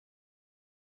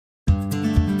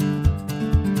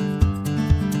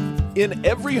In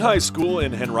every high school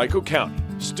in Henrico County,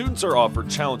 students are offered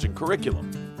challenging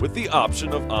curriculum with the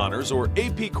option of honors or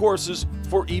AP courses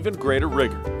for even greater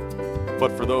rigor.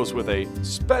 But for those with a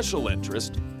special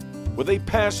interest, with a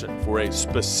passion for a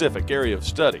specific area of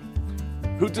study,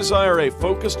 who desire a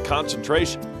focused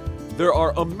concentration, there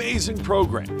are amazing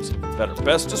programs that are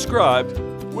best described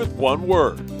with one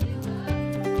word.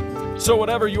 So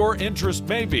whatever your interest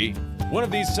may be, one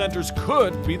of these centers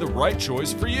could be the right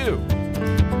choice for you.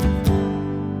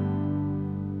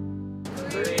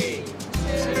 3, 2,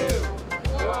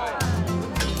 1.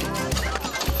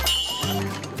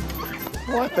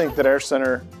 Well, I think that our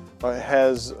center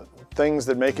has things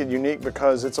that make it unique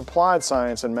because it's applied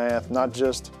science and math, not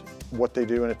just what they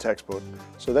do in a textbook.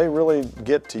 So they really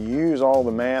get to use all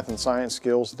the math and science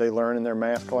skills that they learn in their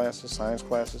math classes, science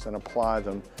classes, and apply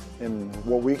them in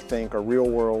what we think are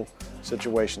real-world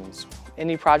situations.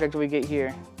 Any project we get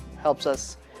here helps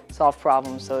us solve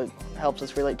problems, so it helps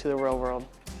us relate to the real world.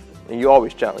 And you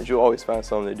always challenge, you always find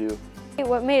something to do.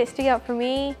 What made it stick out for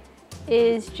me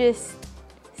is just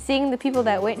seeing the people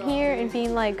that went here and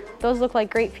being like, those look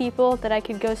like great people that I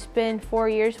could go spend 4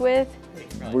 years with.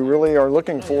 We really are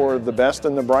looking for the best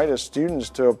and the brightest students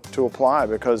to apply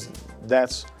because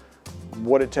that's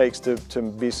what it takes to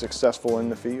be successful in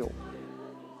the field.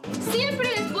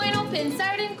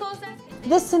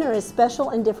 This center is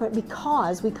special and different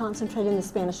because we concentrate in the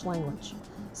Spanish language.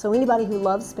 So anybody who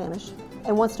loves Spanish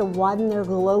and wants to widen their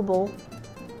global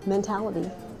mentality,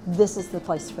 this is the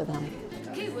place for them.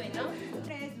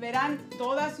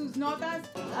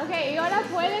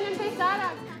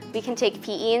 We can take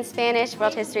PE in Spanish,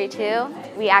 World History too.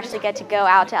 We actually get to go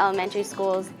out to elementary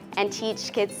schools and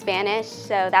teach kids Spanish,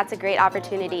 so that's a great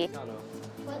opportunity.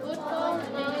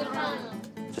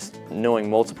 Just knowing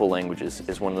multiple languages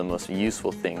is one of the most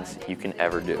useful things you can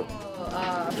ever do.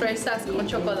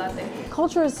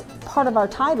 Culture is part of our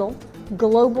title,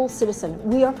 Global Citizen.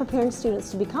 We are preparing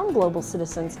students to become global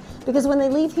citizens because when they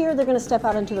leave here, they're going to step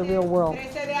out into the real world.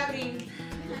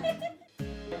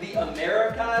 The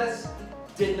Americas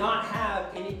did not have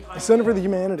any kind The Center for the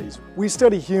Humanities. We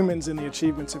study humans and the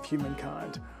achievements of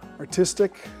humankind.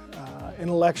 Artistic,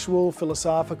 intellectual,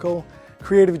 philosophical,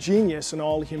 creative genius in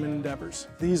all human endeavors.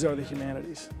 These are the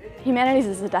humanities. Humanities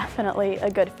is definitely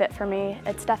a good fit for me.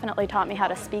 It's definitely taught me how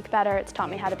to speak better. It's taught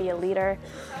me how to be a leader.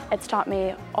 It's taught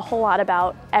me a whole lot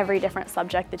about every different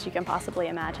subject that you can possibly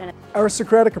imagine. Our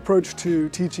Socratic approach to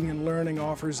teaching and learning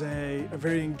offers a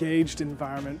very engaged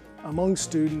environment among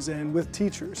students and with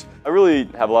teachers. I really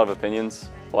have a lot of opinions.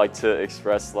 I like to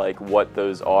express what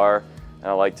those are, and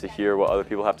I like to hear what other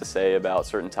people have to say about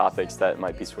certain topics that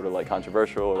might be sort of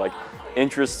controversial or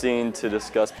interesting to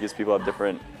discuss because people have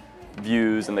different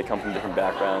views and they come from different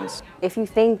backgrounds. If you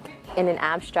think in an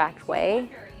abstract way,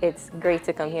 it's great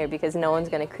to come here because no one's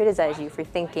going to criticize you for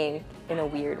thinking in a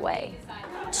weird way.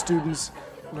 Students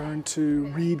learn to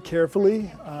read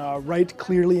carefully, write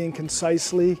clearly and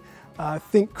concisely,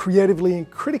 think creatively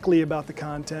and critically about the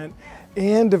content,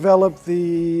 and develop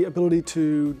the ability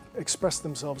to express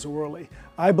themselves orally.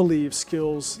 I believe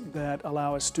skills that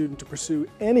allow a student to pursue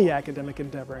any academic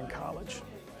endeavor in college.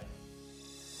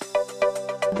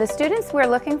 The students we're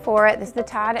looking for at the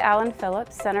Todd Allen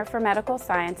Phillips Center for Medical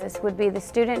Sciences would be the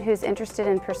student who's interested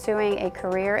in pursuing a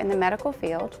career in the medical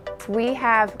field. We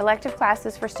have elective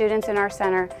classes for students in our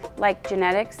center like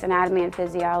genetics, anatomy and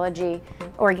physiology,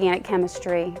 organic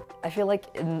chemistry. I feel like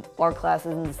in our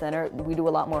classes in the center, we do a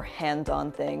lot more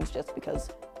hands-on things just because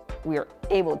we are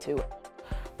able to.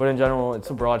 But in general, it's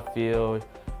a broad field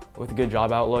with a good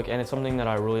job outlook, and it's something that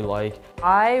I really like.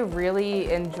 I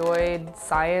really enjoyed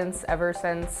science ever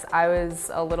since I was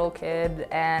a little kid,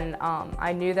 and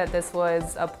I knew that this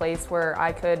was a place where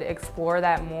I could explore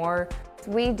that more.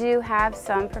 We do have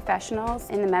some professionals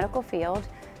in the medical field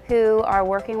who are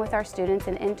working with our students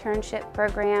in internship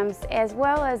programs as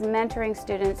well as mentoring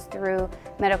students through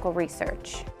medical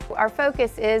research. Our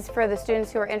focus is for the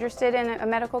students who are interested in a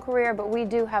medical career, but we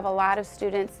do have a lot of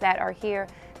students that are here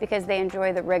because they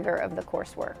enjoy the rigor of the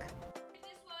coursework.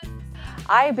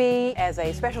 IB as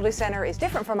a specialty center is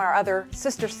different from our other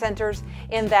sister centers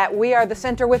in that we are the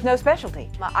center with no specialty.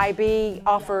 IB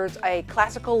offers a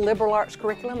classical liberal arts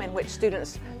curriculum in which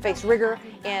students face rigor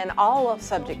in all of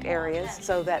subject areas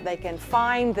so that they can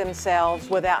find themselves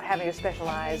without having to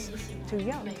specialize too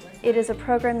young. It is a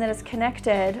program that is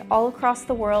connected all across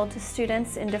the world to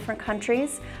students in different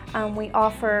countries. We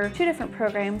offer two different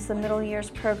programs, the middle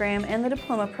years program and the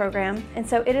diploma program. And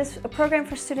so it is a program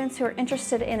for students who are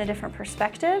interested in a different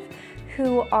perspective,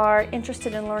 who are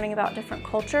interested in learning about different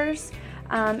cultures,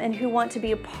 and who want to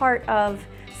be a part of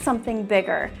something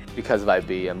bigger. Because of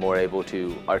IB, I'm more able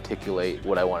to articulate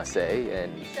what I want to say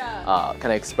and kind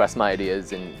of express my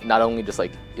ideas, and not only just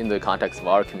like in the context of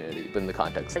our community, but in the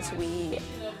context.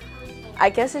 I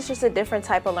guess it's just a different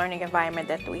type of learning environment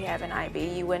that we have in IB.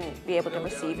 You wouldn't be able to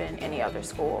receive in any other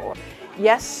school.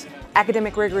 Yes,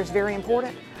 academic rigor is very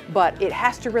important, but it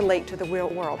has to relate to the real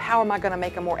world. How am I going to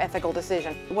make a more ethical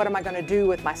decision? What am I going to do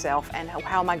with myself, and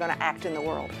how am I going to act in the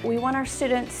world? We want our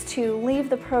students to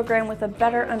leave the program with a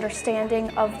better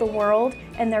understanding of the world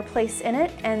and their place in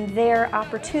it, and their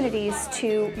opportunities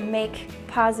to make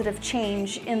positive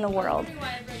change in the world.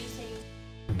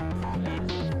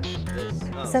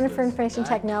 Center for Information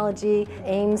Technology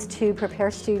aims to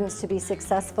prepare students to be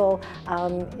successful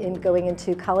in going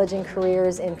into college and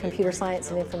careers in computer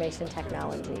science and information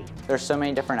technology. There's so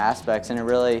many different aspects, and it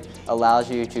really allows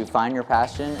you to find your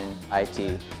passion in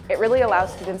IT. It really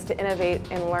allows students to innovate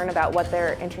and learn about what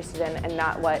they're interested in and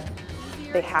not what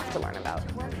they have to learn about.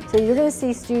 So you're going to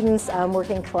see students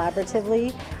working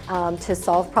collaboratively to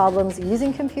solve problems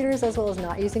using computers as well as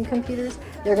not using computers.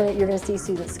 You're going to see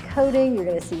students coding, you're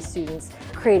going to see students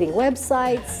creating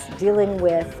websites, dealing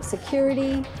with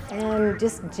security, and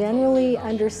just generally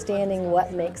understanding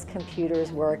what makes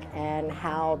computers work and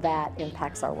how that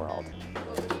impacts our world.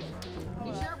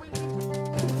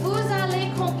 Vous allez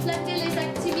compléter les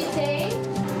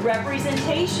activités.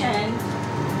 Representation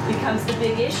becomes the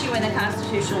big issue in the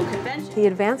Constitutional Convention. The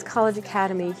Advanced College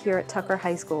Academy here at Tucker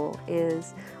High School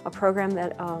is a program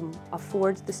that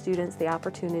affords the students the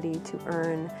opportunity to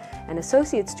earn an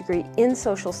associate's degree in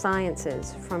social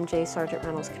sciences from J. Sargent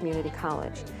Reynolds Community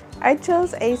College. I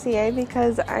chose ACA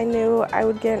because I knew I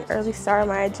would get an early start in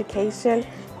my education,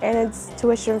 and it's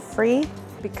tuition free.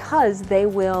 Because they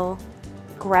will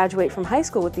graduate from high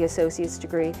school with the associate's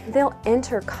degree, they'll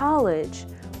enter college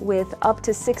with up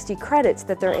to 60 credits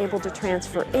that they're able to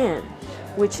transfer in,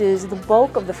 which is the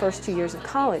bulk of the first 2 years of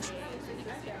college.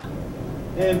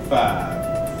 In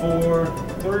 5, 4,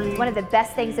 3. One of the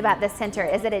best things about this center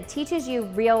is that it teaches you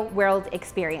real-world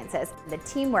experiences. The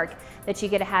teamwork that you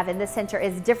get to have in this center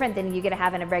is different than you get to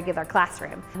have in a regular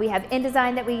classroom. We have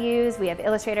InDesign that we use, we have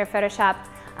Illustrator, Photoshop,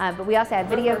 but we also have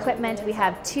video equipment. We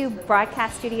have 2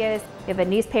 broadcast studios. We have a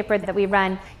newspaper that we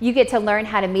run. You get to learn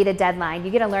how to meet a deadline.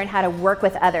 You get to learn how to work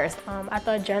with others. I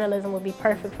thought journalism would be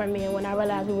perfect for me, and when I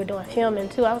realized we were doing filming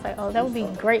too, I was like, oh, that would be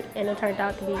great, and it turned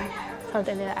out to be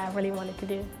something that I really wanted to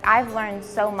do. I've learned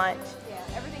so much,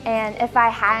 and if I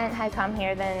hadn't had come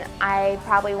here, then I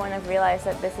probably wouldn't have realized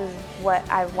that this is what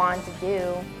I wanted to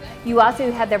do. You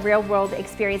also have the real-world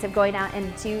experience of going out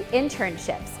and do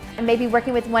internships, and maybe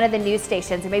working with one of the news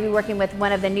stations, or maybe working with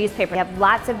one of the newspapers. We have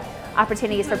lots of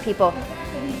opportunities for people.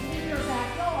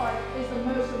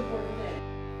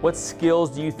 What skills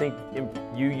do you think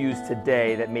you use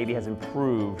today that maybe has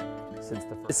improved since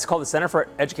the first? It's called the Center for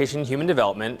Education and Human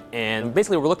Development, and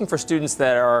basically we're looking for students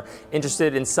that are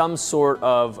interested in some sort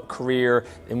of career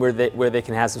and where they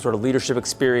can have some sort of leadership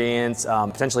experience,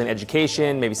 potentially in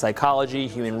education, maybe psychology,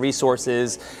 human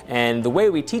resources. And the way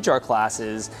we teach our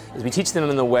classes is we teach them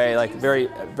in the way like very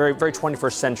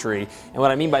 21st century. And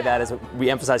what I mean by that is we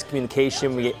emphasize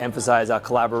communication, we emphasize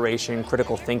collaboration,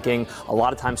 critical thinking. A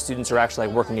lot of times students are actually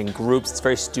like working in groups. It's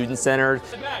very student-centered.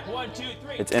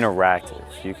 It's interactive.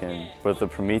 You can, with the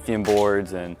Promethean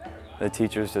boards, and the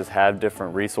teachers just have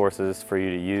different resources for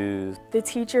you to use. The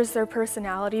teachers, their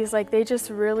personalities, like they just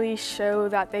really show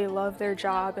that they love their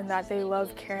job and that they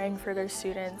love caring for their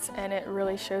students, and it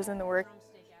really shows in the work.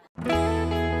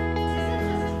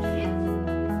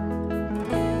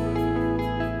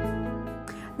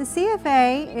 The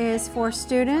CFA is for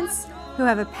students who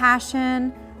have a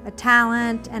passion, a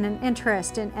talent, and an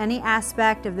interest in any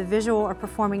aspect of the visual or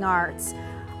performing arts.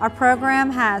 Our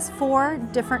program has 4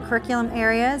 different curriculum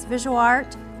areas: visual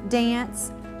art,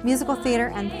 dance, musical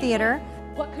theater, and theater.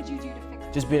 What could you do to fix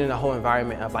it? Just being in a whole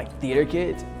environment of like theater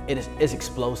kids, it's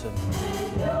explosive.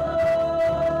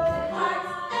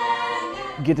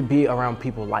 You get to be around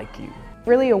people like you.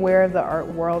 Really aware of the art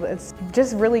world. It's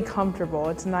just really comfortable.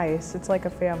 It's nice. It's like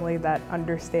a family that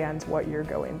understands what you're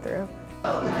going through.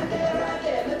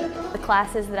 The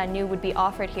classes that I knew would be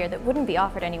offered here that wouldn't be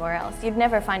offered anywhere else. You'd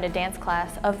never find a dance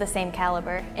class of the same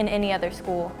caliber in any other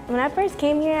school. When I first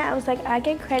came here, I was like, I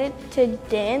get credit to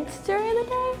dance during the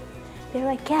day. They were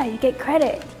like, yeah, you get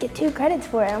credit. You get 2 credits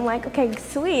for it. I'm like, okay,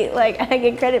 sweet. Like, I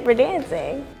get credit for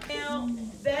dancing. Now,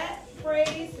 that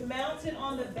phrase mounted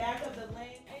on the back of the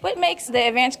lane. What makes the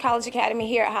Advanced College Academy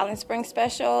here at Highland Springs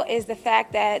special is the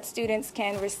fact that students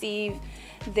can receive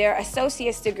their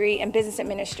associate's degree in business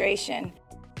administration.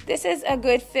 This is a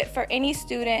good fit for any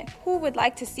student who would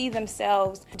like to see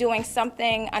themselves doing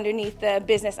something underneath the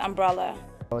business umbrella.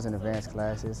 I was in advanced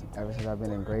classes ever since I've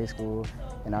been in grade school,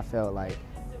 and I felt like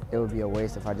it would be a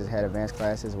waste if I just had advanced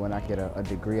classes when I get a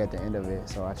degree at the end of it,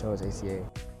 so I chose ACA.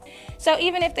 So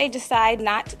even if they decide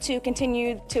not to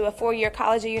continue to a 4-year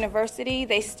college or university,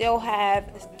 they still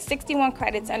have 61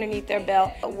 credits underneath their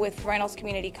belt with Reynolds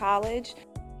Community College.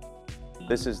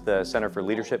 This is the Center for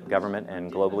Leadership, Government,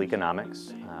 and Global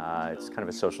Economics. It's kind of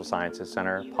a social sciences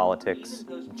center, politics,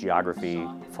 geography,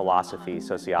 philosophy,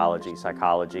 sociology,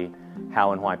 psychology,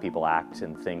 how and why people act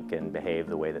and think and behave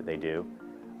the way that they do.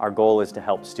 Our goal is to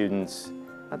help students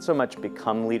not so much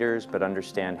become leaders, but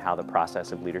understand how the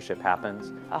process of leadership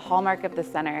happens. A hallmark of the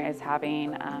center is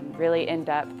having really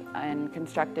in-depth and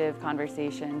constructive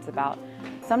conversations about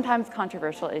sometimes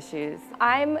controversial issues.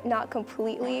 I'm not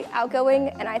completely outgoing,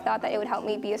 and I thought that it would help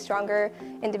me be a stronger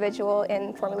individual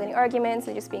in formulating arguments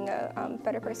and just being a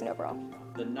better person overall.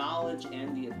 The knowledge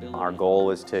and the ability. Our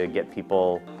goal is to get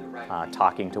people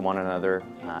talking to one another,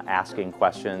 asking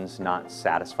questions, not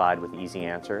satisfied with easy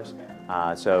answers.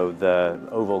 So the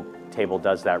oval table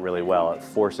does that really well. It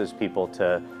forces people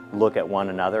to look at one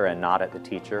another and not at the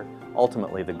teacher.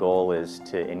 Ultimately, the goal is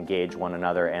to engage one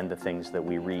another and the things that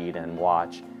we read and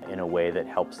watch in a way that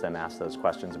helps them ask those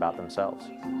questions about themselves.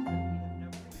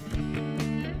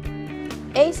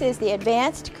 ACE is the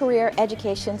Advanced Career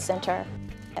Education Center.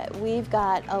 We've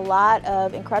got a lot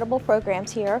of incredible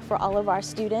programs here for all of our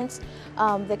students.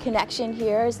 The connection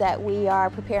here is that we are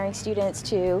preparing students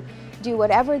to do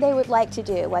whatever they would like to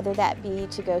do, whether that be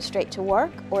to go straight to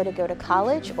work or to go to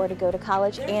college or to go to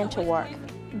college and to work.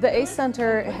 The ACE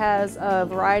Center has a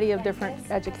variety of different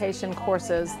education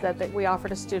courses that we offer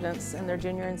to students in their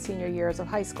junior and senior years of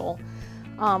high school.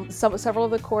 Several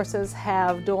of the courses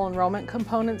have dual enrollment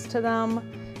components to them,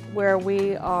 where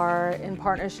we are in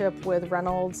partnership with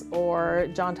Reynolds or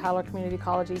John Tyler Community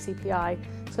College ECPI,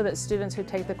 so that students who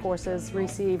take the courses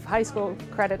receive high school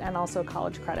credit and also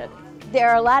college credit. There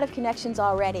are a lot of connections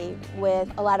already with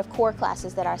a lot of core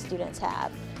classes that our students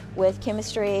have, with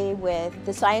chemistry, with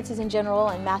the sciences in general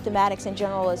and mathematics in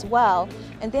general as well.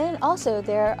 And then also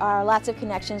there are lots of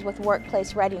connections with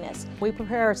workplace readiness. We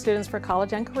prepare our students for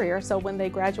college and career, so when they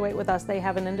graduate with us they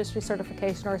have an industry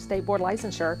certification or a state board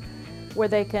licensure where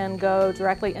they can go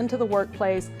directly into the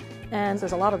workplace. And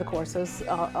there's a lot of the courses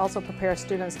also prepare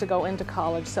students to go into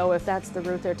college, so if that's the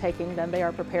route they're taking, then they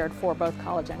are prepared for both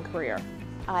college and career.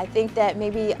 I think that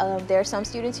maybe there are some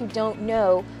students who don't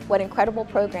know what incredible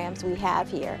programs we have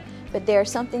here, but there's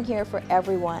something here for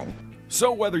everyone.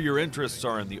 So whether your interests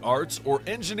are in the arts or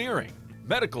engineering,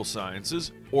 medical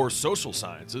sciences or social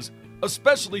sciences, a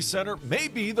specialty center may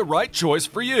be the right choice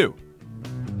for you.